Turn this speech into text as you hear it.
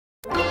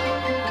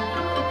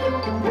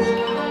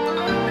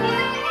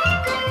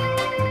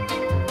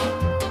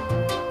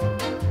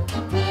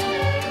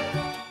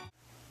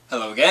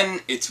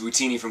it's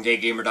Wootini from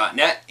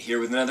GayGamer.net, here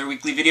with another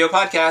weekly video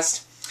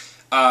podcast.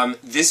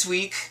 This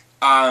week,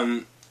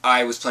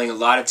 I was playing a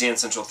lot of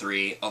Dance Central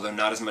 3, although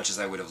not as much as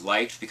I would have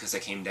liked, because I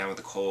came down with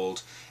a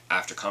cold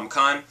after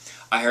Comic-Con.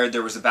 I heard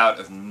there was a bout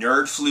of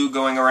nerd flu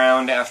going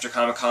around after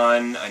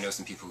Comic-Con. I know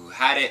some people who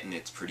had it, and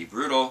it's pretty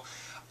brutal.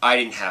 I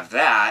didn't have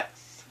that,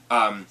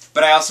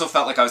 but I also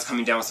felt like I was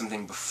coming down with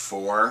something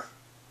before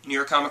New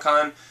York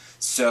Comic-Con,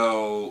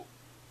 so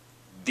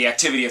the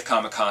activity of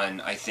Comic-Con,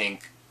 I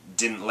think,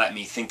 didn't let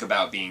me think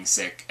about being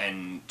sick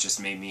and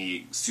just made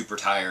me super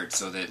tired,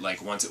 so that,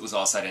 like, once it was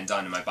all said and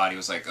done and my body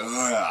was like,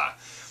 ugh,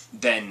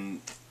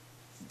 then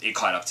it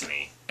caught up to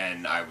me,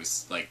 and I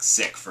was, like,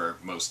 sick for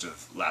most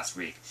of last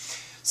week.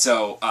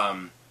 So,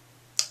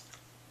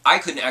 I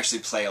couldn't actually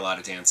play a lot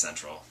of Dance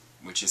Central,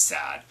 which is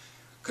sad,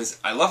 because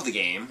I love the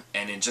game,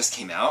 and it just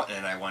came out,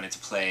 and I wanted to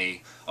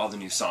play all the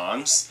new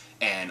songs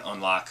and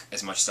unlock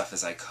as much stuff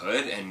as I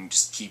could, and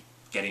just keep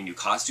getting new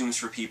costumes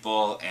for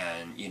people,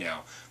 and, you know,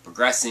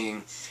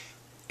 progressing,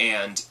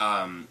 and,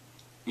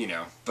 you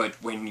know,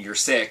 but when you're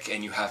sick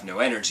and you have no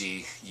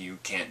energy, you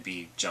can't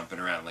be jumping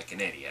around like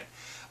an idiot.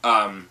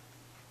 But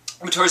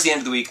towards the end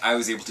of the week, I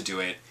was able to do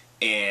it,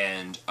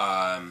 and,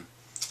 I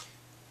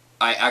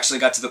actually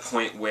got to the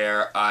point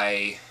where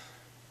I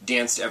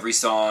danced every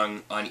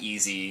song on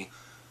easy,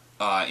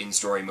 in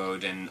story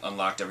mode, and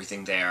unlocked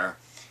everything there,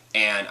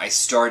 and I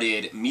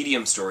started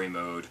medium story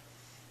mode.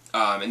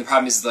 And the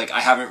problem is, like,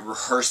 I haven't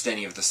rehearsed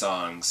any of the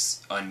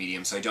songs on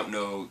Medium, so I don't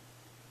know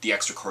the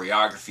extra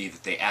choreography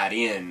that they add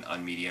in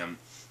on Medium.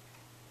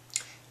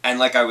 And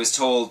like I was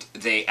told,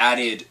 they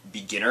added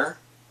Beginner,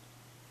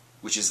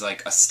 which is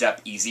like a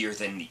step easier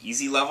than the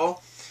Easy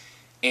level.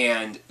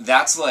 And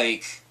that's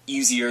like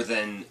easier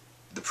than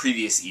the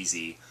previous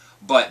Easy,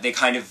 but they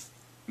kind of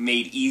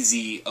made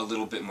Easy a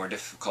little bit more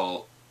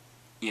difficult,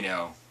 you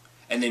know.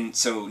 And then,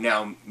 so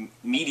now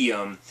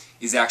Medium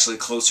is actually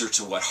closer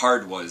to what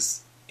Hard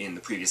was in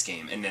the previous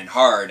game, and then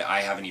Hard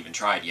I haven't even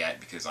tried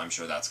yet, because I'm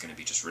sure that's going to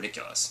be just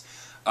ridiculous.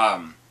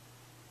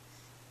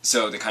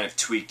 So they kind of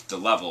tweaked the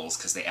levels,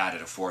 because they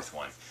added a fourth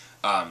one.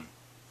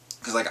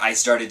 Because, like, I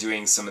started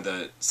doing some of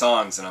the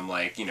songs, and I'm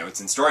like, you know, it's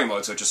in story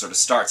mode, so it just sort of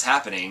starts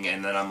happening,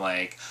 and then I'm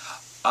like,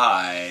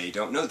 I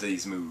don't know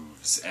these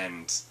moves,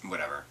 and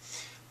whatever.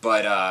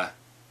 But,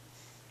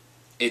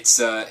 it's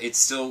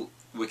still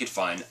wicked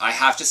fun. I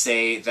have to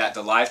say that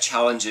the live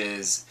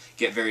challenges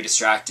get very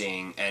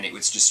distracting, and it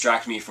would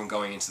distract me from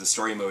going into the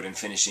story mode and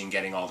finishing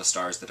getting all the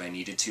stars that I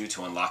needed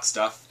to unlock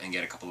stuff and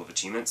get a couple of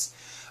achievements.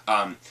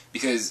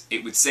 Because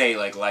it would say,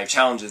 like, live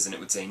challenges, and it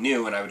would say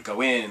new, and I would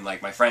go in, and,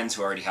 like, my friends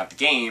who already have the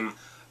game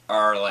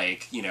are,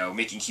 like, you know,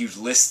 making huge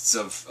lists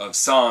of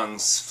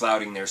songs,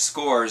 flouting their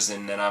scores,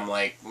 and then I'm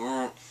like,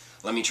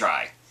 let me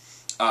try.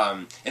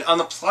 And on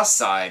the plus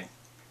side,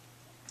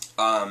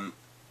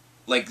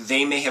 like,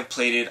 they may have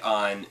played it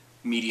on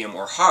medium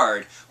or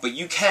hard, but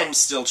you can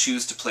still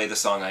choose to play the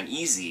song on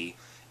easy,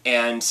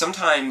 and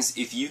sometimes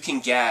if you can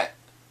get,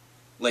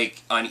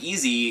 like, on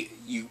easy,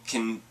 you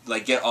can,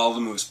 like, get all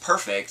the moves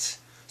perfect,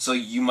 so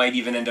you might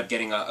even end up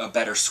getting a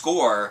better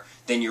score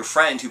than your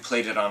friend who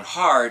played it on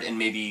hard and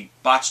maybe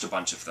botched a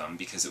bunch of them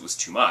because it was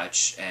too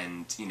much,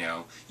 and, you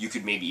know, you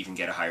could maybe even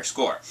get a higher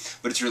score.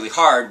 But it's really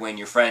hard when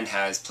your friend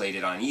has played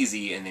it on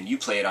easy, and then you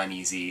play it on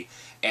easy,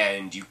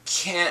 and you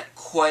can't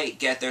quite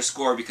get their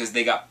score because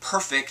they got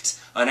perfect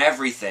on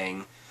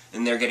everything,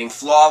 and they're getting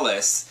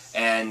flawless,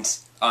 and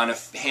on a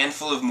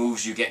handful of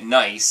moves you get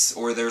nice,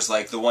 or there's,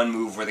 like, the one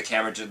move where the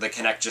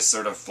Kinect just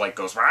sort of, like,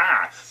 goes,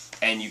 rah,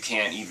 and you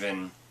can't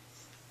even,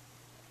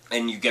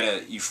 and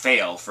you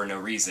fail for no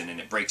reason,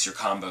 and it breaks your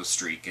combo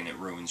streak, and it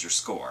ruins your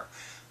score.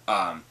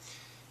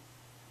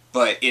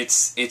 But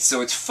it's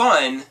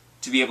fun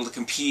to be able to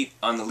compete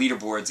on the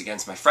leaderboards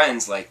against my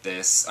friends like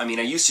this. I mean,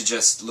 I used to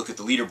just look at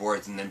the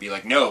leaderboards and then be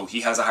like, no,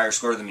 he has a higher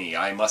score than me,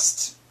 I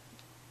must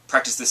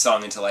practice this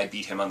song until I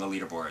beat him on the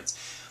leaderboards.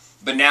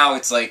 But now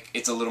it's like,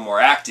 it's a little more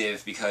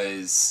active,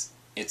 because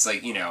it's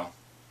like, you know,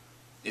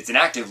 it's an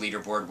active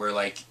leaderboard where,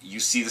 like,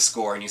 you see the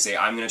score and you say,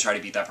 I'm going to try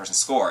to beat that person's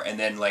score, and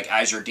then, like,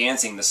 as you're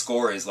dancing, the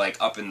score is, like,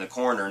 up in the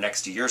corner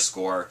next to your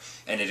score,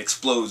 and it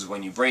explodes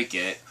when you break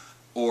it,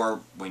 or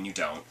when you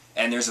don't.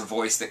 And there's a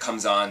voice that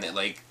comes on that,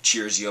 like,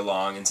 cheers you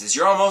along and says,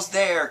 you're almost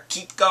there,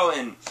 keep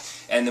going!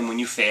 And then when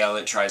you fail,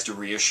 it tries to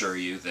reassure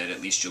you that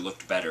at least you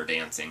looked better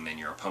dancing than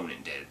your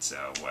opponent did,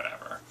 so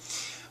whatever.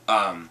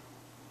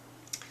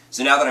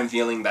 So now that I'm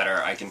feeling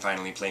better, I can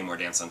finally play more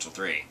Dance Central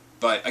 3.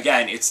 But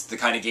again, it's the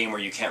kind of game where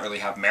you can't really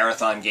have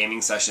marathon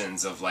gaming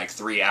sessions of, like,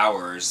 3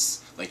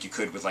 hours, like you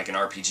could with, like, an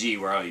RPG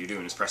where all you're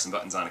doing is pressing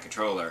buttons on a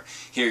controller.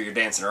 Here you're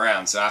dancing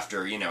around, so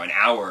after, you know, an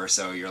hour or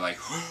so, you're like,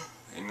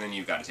 and then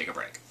you've got to take a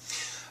break.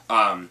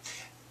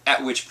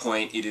 At which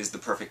point it is the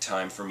perfect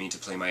time for me to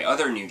play my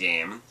other new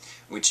game,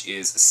 which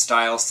is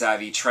Style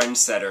Savvy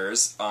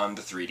Trendsetters on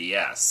the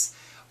 3DS.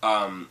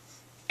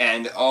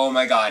 And oh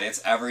my god,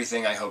 it's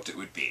everything I hoped it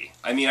would be.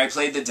 I mean, I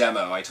played the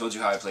demo, I told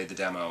you how I played the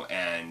demo,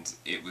 and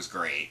it was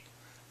great.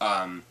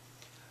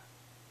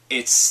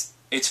 It's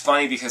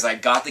funny because I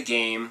got the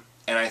game,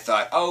 and I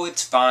thought, oh,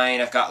 it's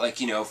fine. I've got like,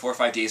 4 or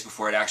 5 days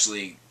before it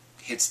actually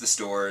hits the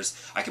stores.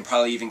 I can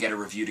probably even get a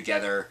review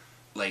together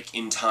like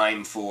in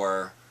time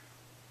for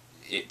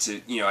it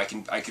to,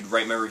 I could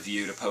write my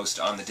review to post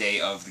on the day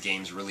of the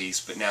game's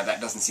release. But now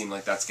that doesn't seem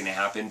like that's going to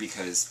happen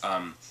because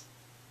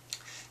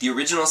the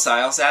original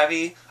Style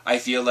Savvy, I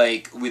feel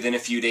like within a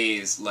few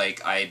days,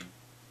 like I'd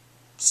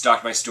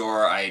stocked my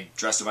store, I'd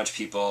dressed a bunch of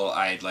people,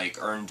 I'd like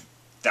earned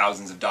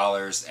thousands of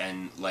dollars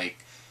and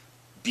like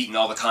beaten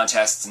all the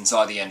contests and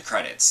saw the end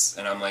credits.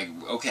 And I'm like,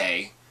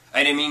 okay.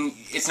 And I mean,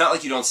 it's not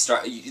like you don't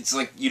start, it's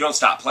like you don't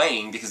stop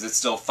playing because it's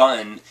still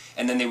fun,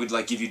 and then they would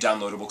like give you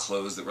downloadable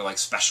clothes that were like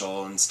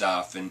special and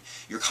stuff, and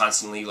you're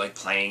constantly like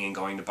playing and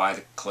going to buy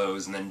the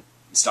clothes and then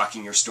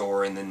stocking your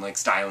store and then like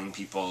styling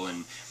people,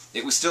 and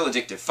it was still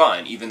addictive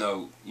fun, even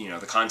though,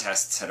 the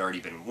contests had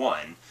already been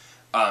won.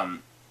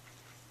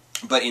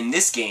 But in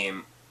this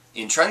game,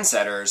 in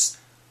Trendsetters,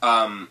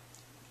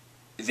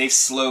 they've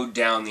slowed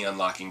down the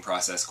unlocking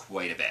process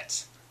quite a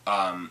bit.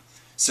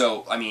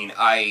 So, I mean,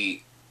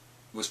 I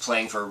was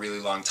playing for a really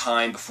long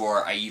time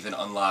before I even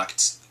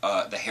unlocked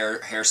the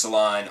hair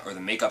salon or the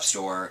makeup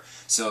store,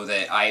 so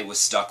that I was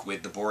stuck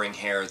with the boring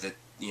hair that,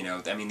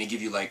 I mean, they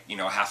give you like,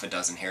 half a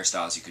dozen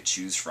hairstyles you could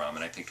choose from,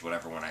 and I picked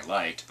whatever one I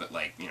liked, but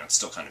like, it's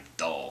still kind of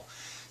dull.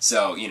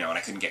 So, and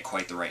I couldn't get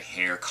quite the right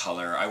hair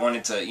color. I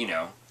wanted to,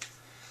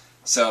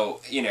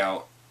 so,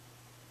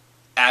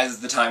 as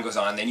the time goes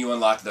on, then you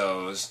unlock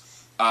those.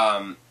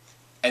 And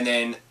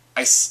then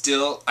I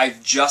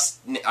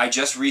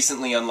just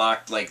recently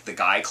unlocked like the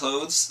guy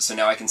clothes, so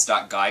now I can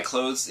stock guy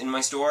clothes in my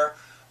store.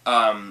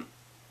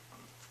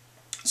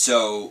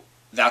 So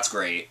that's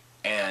great.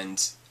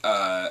 And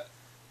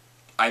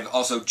I've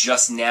also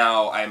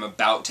I'm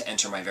about to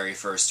enter my very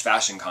first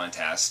fashion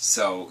contest.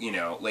 So,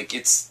 like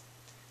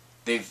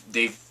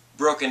they've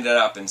broken it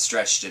up and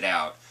stretched it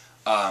out.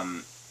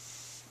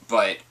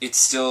 But it's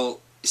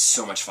still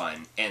so much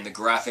fun, and the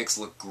graphics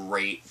look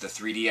great. The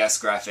 3DS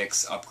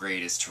graphics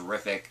upgrade is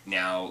terrific.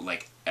 Now,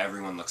 like,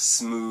 everyone looks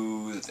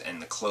smooth,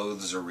 and the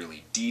clothes are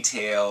really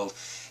detailed,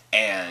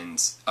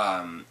 and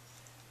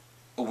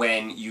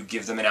when you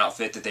give them an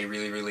outfit that they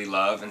really, really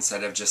love,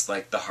 instead of just,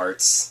 like, the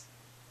hearts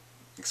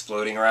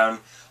exploding around,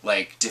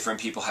 like, different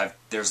people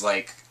there's,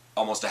 like,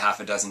 almost a half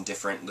a dozen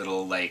different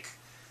little, like,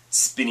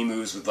 spinny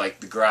moves with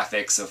like the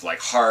graphics of like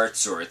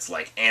hearts, or it's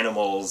like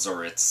animals,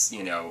 or it's,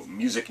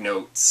 music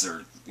notes,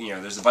 or,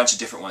 there's a bunch of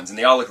different ones, and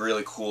they all look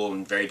really cool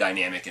and very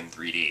dynamic in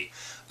 3D,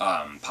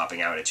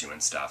 popping out at you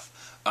and stuff.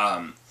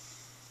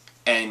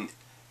 And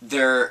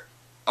there's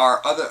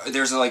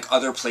like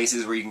other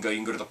places where you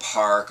can go to the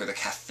park or the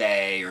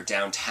cafe or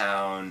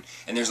downtown,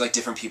 and there's like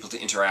different people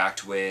to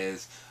interact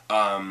with.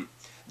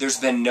 There's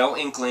been no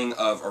inkling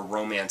of a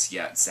romance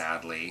yet,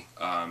 sadly,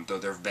 though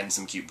there have been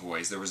some cute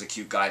boys. There was a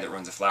cute guy that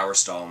runs a flower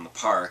stall in the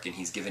park, and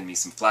he's given me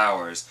some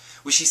flowers,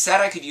 which he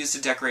said I could use to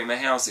decorate my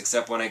house,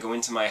 except when I go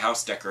into my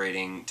house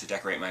decorating to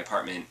decorate my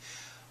apartment,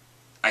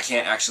 I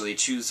can't actually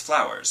choose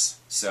flowers,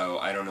 so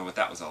I don't know what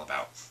that was all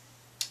about.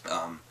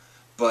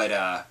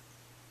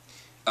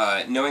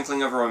 No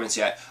inkling of a romance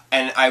yet.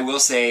 And I will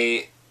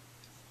say,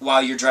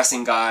 while you're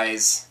dressing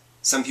guys,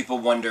 some people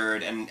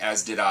wondered, and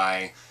as did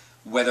I,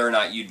 whether or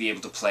not you'd be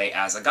able to play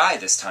as a guy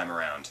this time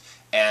around.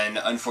 And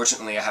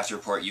unfortunately, I have to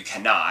report you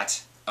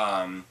cannot.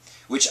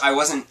 Which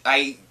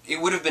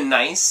it would have been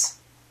nice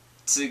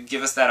to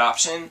give us that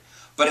option,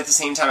 but at the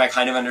same time I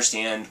kind of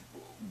understand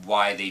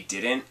why they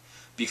didn't,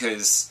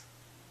 because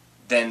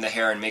then the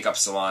hair and makeup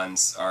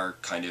salons are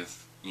kind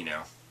of,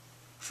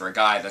 for a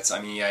guy, I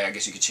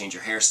guess you could change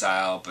your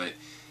hairstyle, but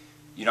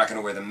you're not going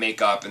to wear the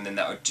makeup, and then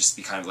that would just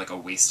be kind of like a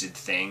wasted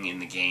thing in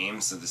the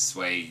game, so this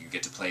way you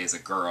get to play as a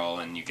girl,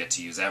 and you get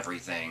to use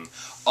everything.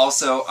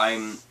 Also,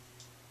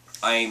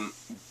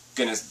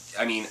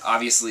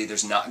 obviously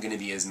there's not going to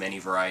be as many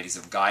varieties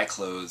of guy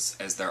clothes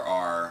as there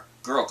are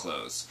girl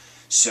clothes,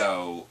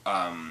 so,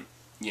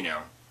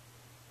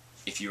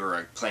 if you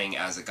were playing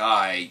as a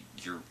guy,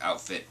 your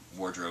outfit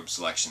wardrobe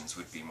selections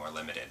would be more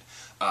limited.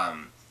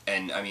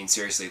 And, I mean,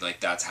 seriously, like,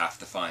 that's half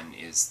the fun,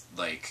 is,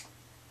 like,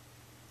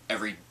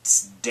 every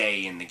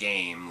day in the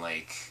game,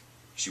 like,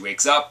 she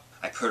wakes up,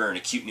 I put her in a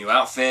cute new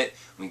outfit,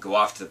 we go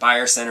off to the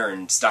buyer center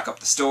and stock up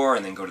the store,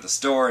 and then go to the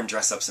store and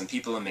dress up some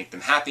people and make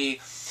them happy,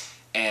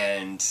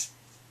 and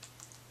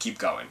keep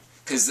going.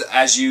 Because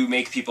as you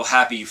make people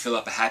happy, you fill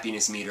up a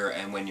happiness meter,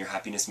 and when your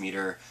happiness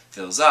meter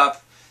fills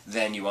up,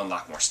 then you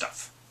unlock more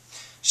stuff.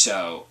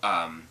 So,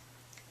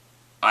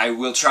 I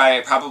will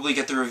probably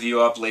get the review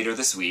up later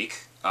this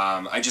week.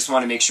 I just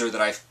want to make sure that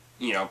I've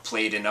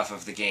played enough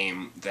of the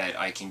game that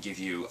I can give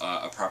you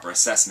a proper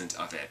assessment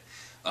of it.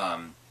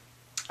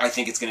 I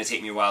think it's going to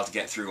take me a while to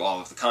get through all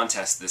of the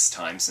contests this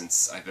time,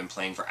 since I've been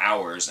playing for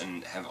hours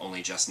and have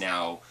only just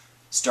now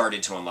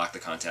started to unlock the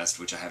contest,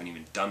 which I haven't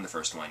even done the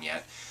first one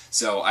yet.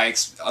 So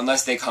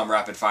unless they come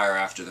rapid fire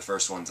after the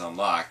first one's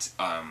unlocked,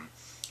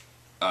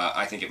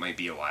 I think it might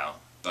be a while.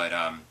 But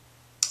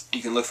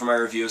you can look for my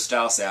review of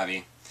Style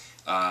Savvy.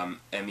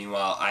 And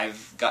meanwhile,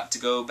 I've got to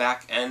go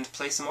back and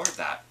play some more of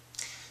that.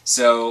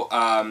 So,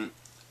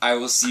 I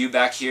will see you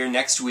back here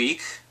next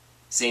week,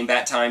 same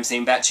bat time,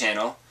 same bat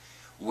channel,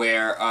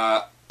 where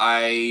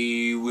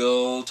I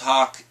will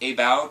talk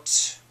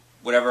about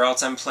whatever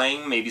else I'm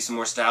playing, maybe some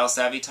more Style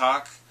Savvy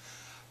talk.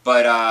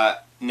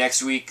 But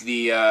next week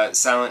the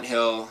Silent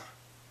Hill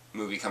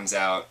movie comes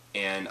out,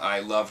 and I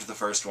loved the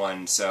first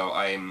one, so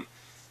I'm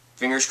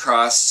fingers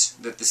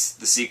crossed that the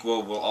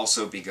sequel will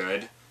also be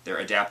good. They're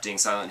adapting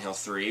Silent Hill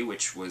 3,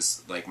 which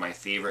was like my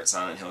favorite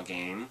Silent Hill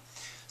game,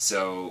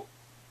 so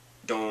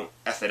don't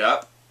F it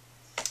up.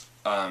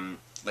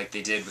 Like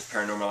they did with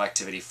Paranormal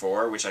Activity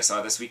 4, which I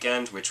saw this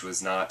weekend, which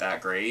was not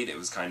that great. It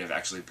was kind of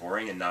actually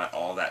boring and not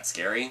all that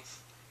scary.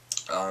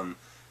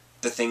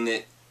 The thing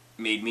that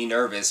made me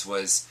nervous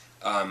was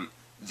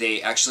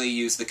they actually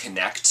used the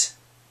Kinect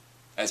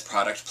as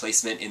product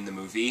placement in the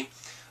movie,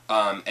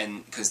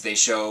 and because they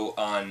show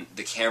on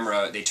the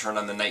camera, they turn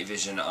on the night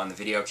vision on the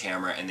video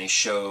camera, and they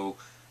show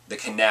the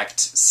Kinect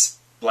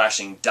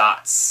splashing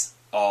dots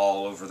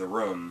all over the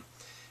room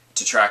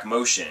to track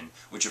motion,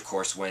 which of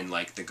course when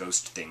like the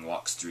ghost thing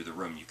walks through the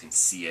room, you can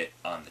see it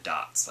on the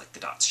dots, like the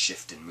dots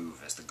shift and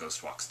move as the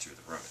ghost walks through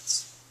the room.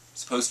 It's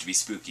supposed to be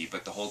spooky,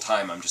 but the whole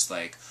time I'm just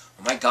like,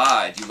 oh my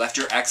god, you left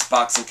your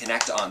Xbox and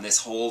Kinect on this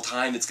whole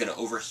time, it's going to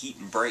overheat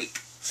and break.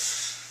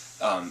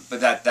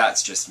 But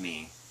that's just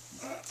me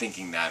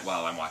thinking that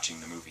while I'm watching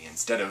the movie.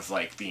 Instead of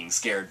like being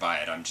scared by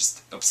it, I'm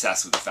just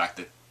obsessed with the fact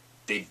that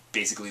they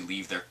basically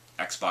leave their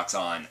Xbox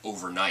on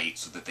overnight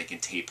so that they can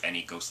tape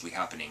any ghostly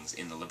happenings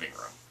in the living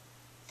room.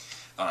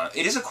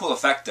 It is a cool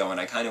effect though, and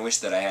I kind of wish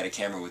that I had a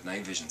camera with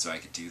night vision so I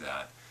could do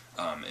that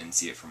and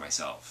see it for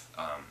myself,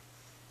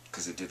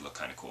 because it did look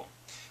kind of cool.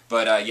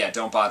 But yeah,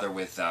 don't bother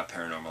with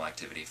Paranormal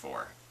Activity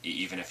 4,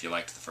 even if you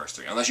liked the first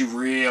 3. Unless you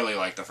really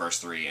like the first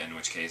 3, in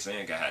which case, go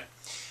ahead.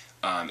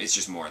 It's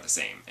just more of the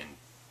same, and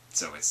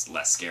so it's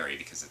less scary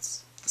because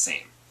it's the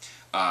same.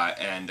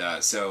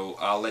 So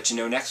I'll let you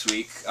know next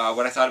week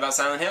what I thought about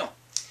Silent Hill.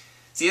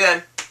 See you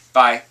then.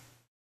 Bye.